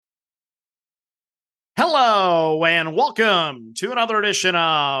Hello and welcome to another edition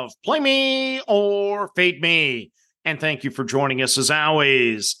of Play Me or Fade Me. And thank you for joining us as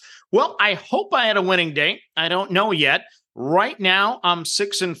always. Well, I hope I had a winning day. I don't know yet. Right now, I'm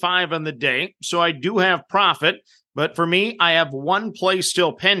 6-5 on the day, so I do have profit. But for me, I have one play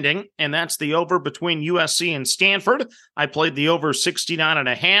still pending, and that's the over between USC and Stanford. I played the over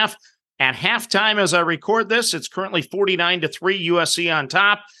 69.5. At halftime, as I record this, it's currently 49-3 USC on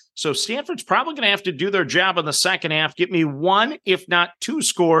top. So Stanford's probably going to have to do their job in the second half, get me one, if not two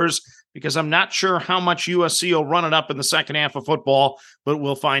scores, because I'm not sure how much USC will run it up in the second half of football, but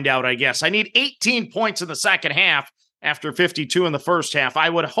we'll find out, I guess. I need 18 points in the second half after 52 in the first half. I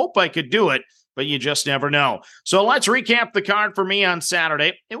would hope I could do it, but you just never know. So let's recap the card for me on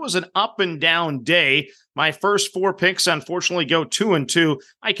Saturday. It was an up and down day. My first four picks, unfortunately, go 2-2.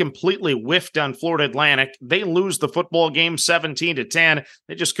 I completely whiffed on Florida Atlantic. They lose the football game 17-10.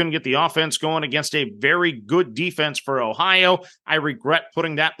 They just couldn't get the offense going against a very good defense for Ohio. I regret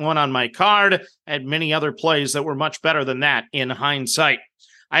putting that one on my card. I had many other plays that were much better than that in hindsight.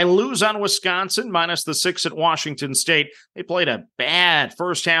 I lose on Wisconsin, minus the 6 at Washington State. They played a bad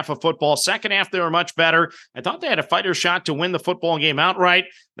first half of football. Second half, they were much better. I thought they had a fighter shot to win the football game outright.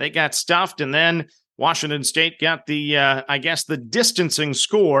 They got stuffed, and then Washington State got the distancing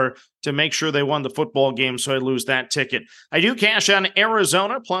score to make sure they won the football game, so I lose that ticket. I do cash on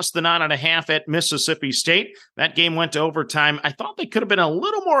Arizona plus the 9.5 at Mississippi State. That game went to overtime. I thought they could have been a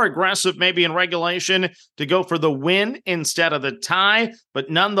little more aggressive maybe in regulation to go for the win instead of the tie, but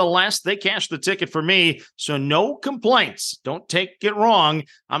nonetheless, they cashed the ticket for me, so no complaints. Don't take it wrong.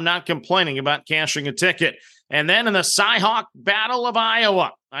 I'm not complaining about cashing a ticket. And then in the Cyhawk Battle of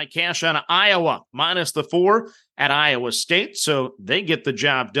Iowa, I cash on Iowa minus the 4 at Iowa State, so they get the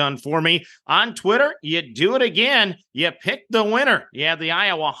job done for me. On Twitter, you do it again. You pick the winner. You have the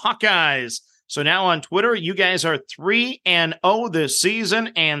Iowa Hawkeyes. So now on Twitter, you guys are 3-0 this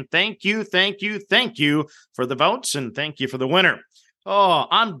season, and thank you for the votes, and thank you for the winner. Oh,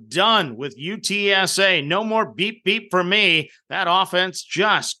 I'm done with UTSA. No more beep beep for me. That offense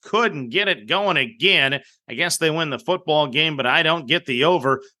just couldn't get it going again. I guess they win the football game, but I don't get the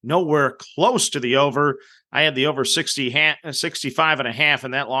over. Nowhere close to the over. I had the over 65.5,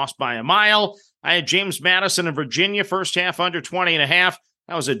 and that lost by a mile. I had James Madison in Virginia, first half under 20.5.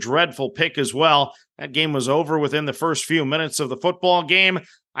 That was a dreadful pick as well. That game was over within the first few minutes of the football game.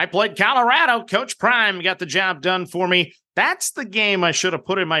 I played Colorado. Coach Prime got the job done for me. That's the game I should have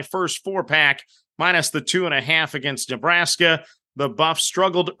put in my first 4-pack, minus the 2.5 against Nebraska. The Buffs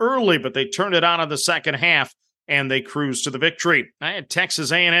struggled early, but they turned it on in the second half, and they cruised to the victory. I had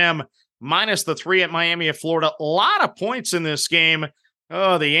Texas A&M minus the 3 at Miami of Florida. A lot of points in this game.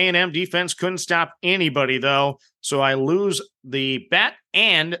 Oh, the A&M defense couldn't stop anybody, though. So I lose the bet,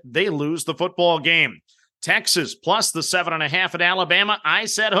 and they lose the football game. Texas plus the 7.5 at Alabama. I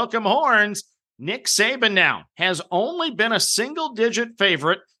said hook 'em horns. Nick Saban now has only been a single-digit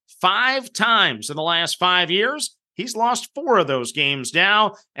favorite 5 times in the last 5 years. He's lost 4 of those games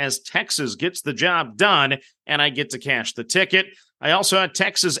now as Texas gets the job done, and I get to cash the ticket. I also had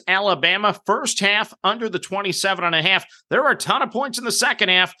Texas, Alabama, first half under the 27.5. There are a ton of points in the second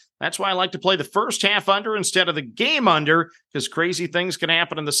half. That's why I like to play the first half under instead of the game under, because crazy things can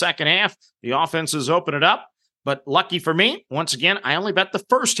happen in the second half. The offenses open it up. But lucky for me, once again, I only bet the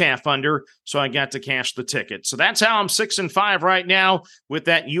first half under, so I got to cash the ticket. So that's how I'm 6-5 right now with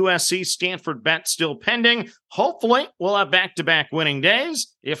that USC Stanford bet still pending. Hopefully, we'll have back-to-back winning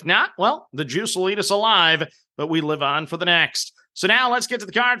days. If not, well, the juice will eat us alive, but we live on for the next. So now let's get to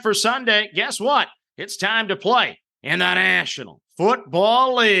the card for Sunday. Guess what? It's time to play in the National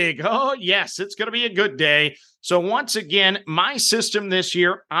Football League. Oh, yes, it's going to be a good day. So once again, my system this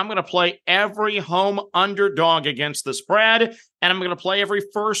year, I'm going to play every home underdog against the spread, and I'm going to play every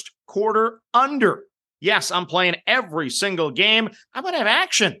first quarter under. Yes, I'm playing every single game. I'm going to have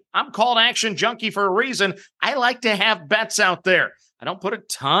action. I'm called Action Junkie for a reason. I like to have bets out there. I don't put a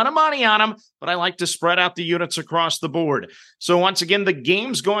ton of money on them, but I like to spread out the units across the board. So once again, the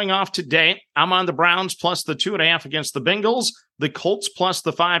game's going off today. I'm on the Browns plus the 2.5 against the Bengals, the Colts plus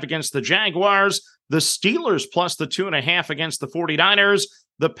the 5 against the Jaguars, the Steelers plus the 2.5 against the 49ers,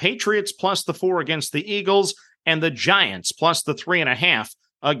 the Patriots plus the 4 against the Eagles, and the Giants plus the 3.5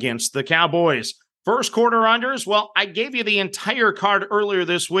 against the Cowboys. First quarter unders, well, I gave you the entire card earlier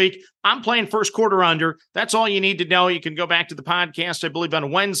this week. I'm playing first quarter under. That's all you need to know. You can go back to the podcast, I believe,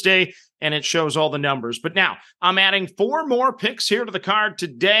 on Wednesday, and it shows all the numbers. But now, I'm adding 4 more picks here to the card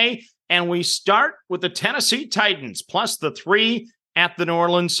today, and we start with the Tennessee Titans, plus the 3 at the New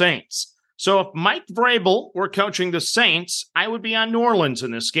Orleans Saints. So if Mike Vrabel were coaching the Saints, I would be on New Orleans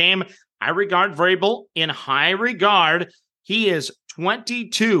in this game. I regard Vrabel in high regard. He is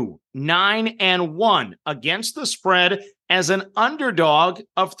 22-9-1 against the spread as an underdog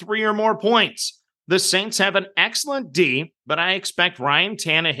of 3 or more points. The Saints have an excellent D, but I expect Ryan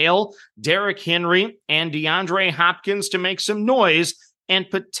Tannehill, Derrick Henry, and DeAndre Hopkins to make some noise and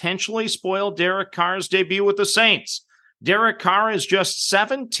potentially spoil Derek Carr's debut with the Saints. Derek Carr is just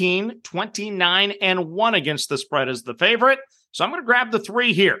 17-29-1 against the spread as the favorite, so I'm going to grab the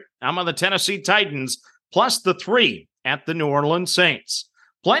 3 here. I'm on the Tennessee Titans plus the 3 at the New Orleans Saints.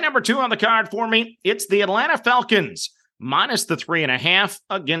 Play number 2 on the card for me, it's the Atlanta Falcons minus the 3.5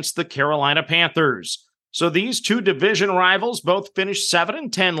 against the Carolina Panthers. So these two division rivals both finished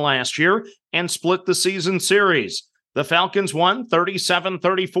 7-10 last year and split the season series. The Falcons won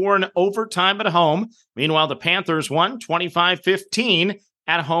 37-34 in overtime at home. Meanwhile, the Panthers won 25-15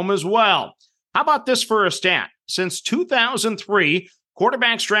 at home as well. How about this for a stat? Since 2003,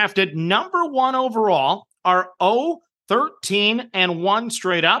 quarterbacks drafted number 1 overall are 0-13-1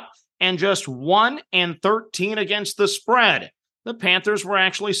 straight up and just 1-13 against the spread. The Panthers were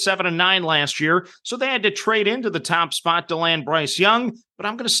actually 7-9 last year, so they had to trade into the top spot to land Bryce Young, but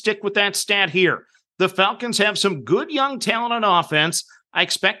I'm going to stick with that stat here. The Falcons have some good young talent on offense. I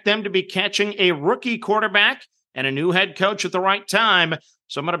expect them to be catching a rookie quarterback and a new head coach at the right time,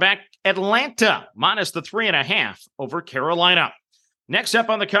 so I'm going to back Atlanta minus the 3.5 over Carolina. Next up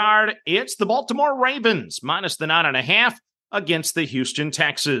on the card, it's the Baltimore Ravens minus the 9.5 against the Houston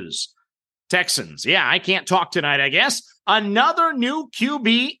Texans. Yeah, I can't talk tonight, I guess. Another new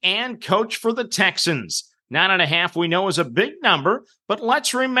QB and coach for the Texans. 9.5 we know is a big number, but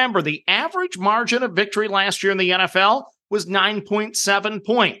let's remember the average margin of victory last year in the NFL was 9.7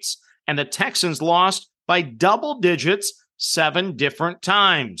 points, and the Texans lost by double digits 7 different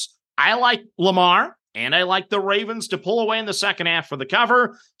times. I like Lamar, and I like the Ravens to pull away in the second half for the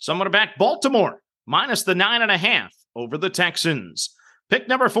cover, so I'm going to back Baltimore minus the 9.5 over the Texans. Pick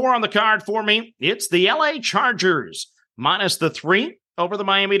number 4 on the card for me, it's the LA Chargers minus the 3 over the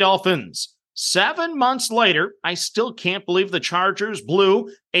Miami Dolphins. 7 months later, I still can't believe the Chargers blew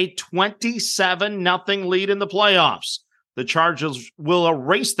a 27-0 lead in the playoffs. The Chargers will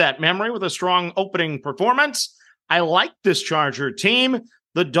erase that memory with a strong opening performance. I like this Charger team.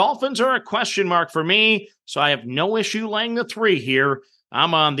 The Dolphins are a question mark for me, so I have no issue laying the 3 here.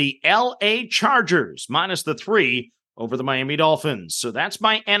 I'm on the LA Chargers minus the 3 over the Miami Dolphins. So that's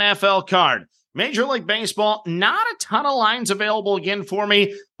my NFL card. Major League Baseball, not a ton of lines available again for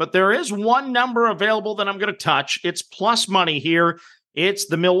me, but there is one number available that I'm going to touch. It's plus money here. It's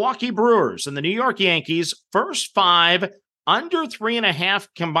the Milwaukee Brewers and the New York Yankees, first 5 under 3.5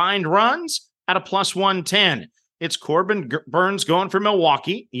 combined runs at a plus 110. It's Corbin Burns going for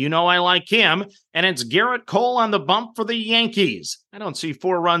Milwaukee. You know I like him. And it's Garrett Cole on the bump for the Yankees. I don't see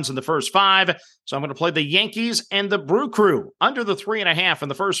 4 runs in the first 5, so I'm going to play the Yankees and the Brew Crew under the 3.5 in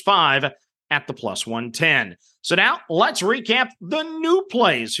the first 5 at the plus 110. So now let's recap the new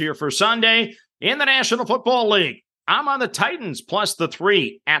plays here for Sunday in the National Football League. I'm on the Titans plus the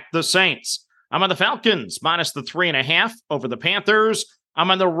 3 at the Saints. I'm on the Falcons minus the 3.5 over the Panthers. I'm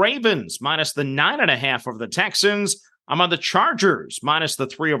on the Ravens minus the 9.5 over the Texans. I'm on the Chargers minus the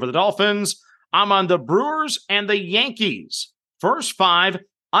 3 over the Dolphins. I'm on the Brewers and the Yankees. First 5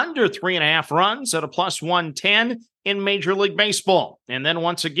 under 3.5 runs at a plus 110 in Major League Baseball. And then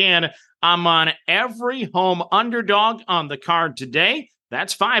once again, I'm on every home underdog on the card today.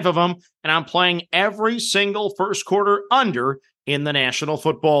 That's 5 of them. And I'm playing every single first quarter under in the National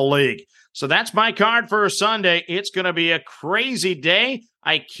Football League. So that's my card for Sunday. It's going to be a crazy day.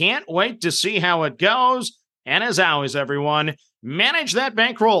 I can't wait to see how it goes. And as always, everyone, manage that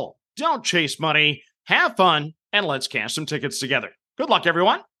bankroll. Don't chase money. Have fun, and let's cash some tickets together. Good luck,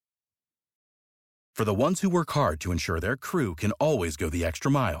 everyone. For the ones who work hard to ensure their crew can always go the extra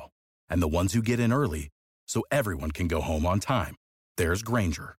mile, and the ones who get in early so everyone can go home on time, there's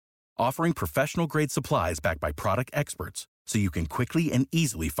Grainger, offering professional-grade supplies backed by product experts so you can quickly and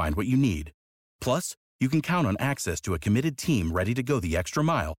easily find what you need. Plus, you can count on access to a committed team ready to go the extra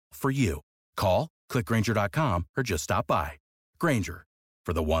mile for you. Call, click Grainger.com, or just stop by. Grainger,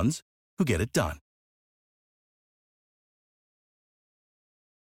 for the ones who get it done.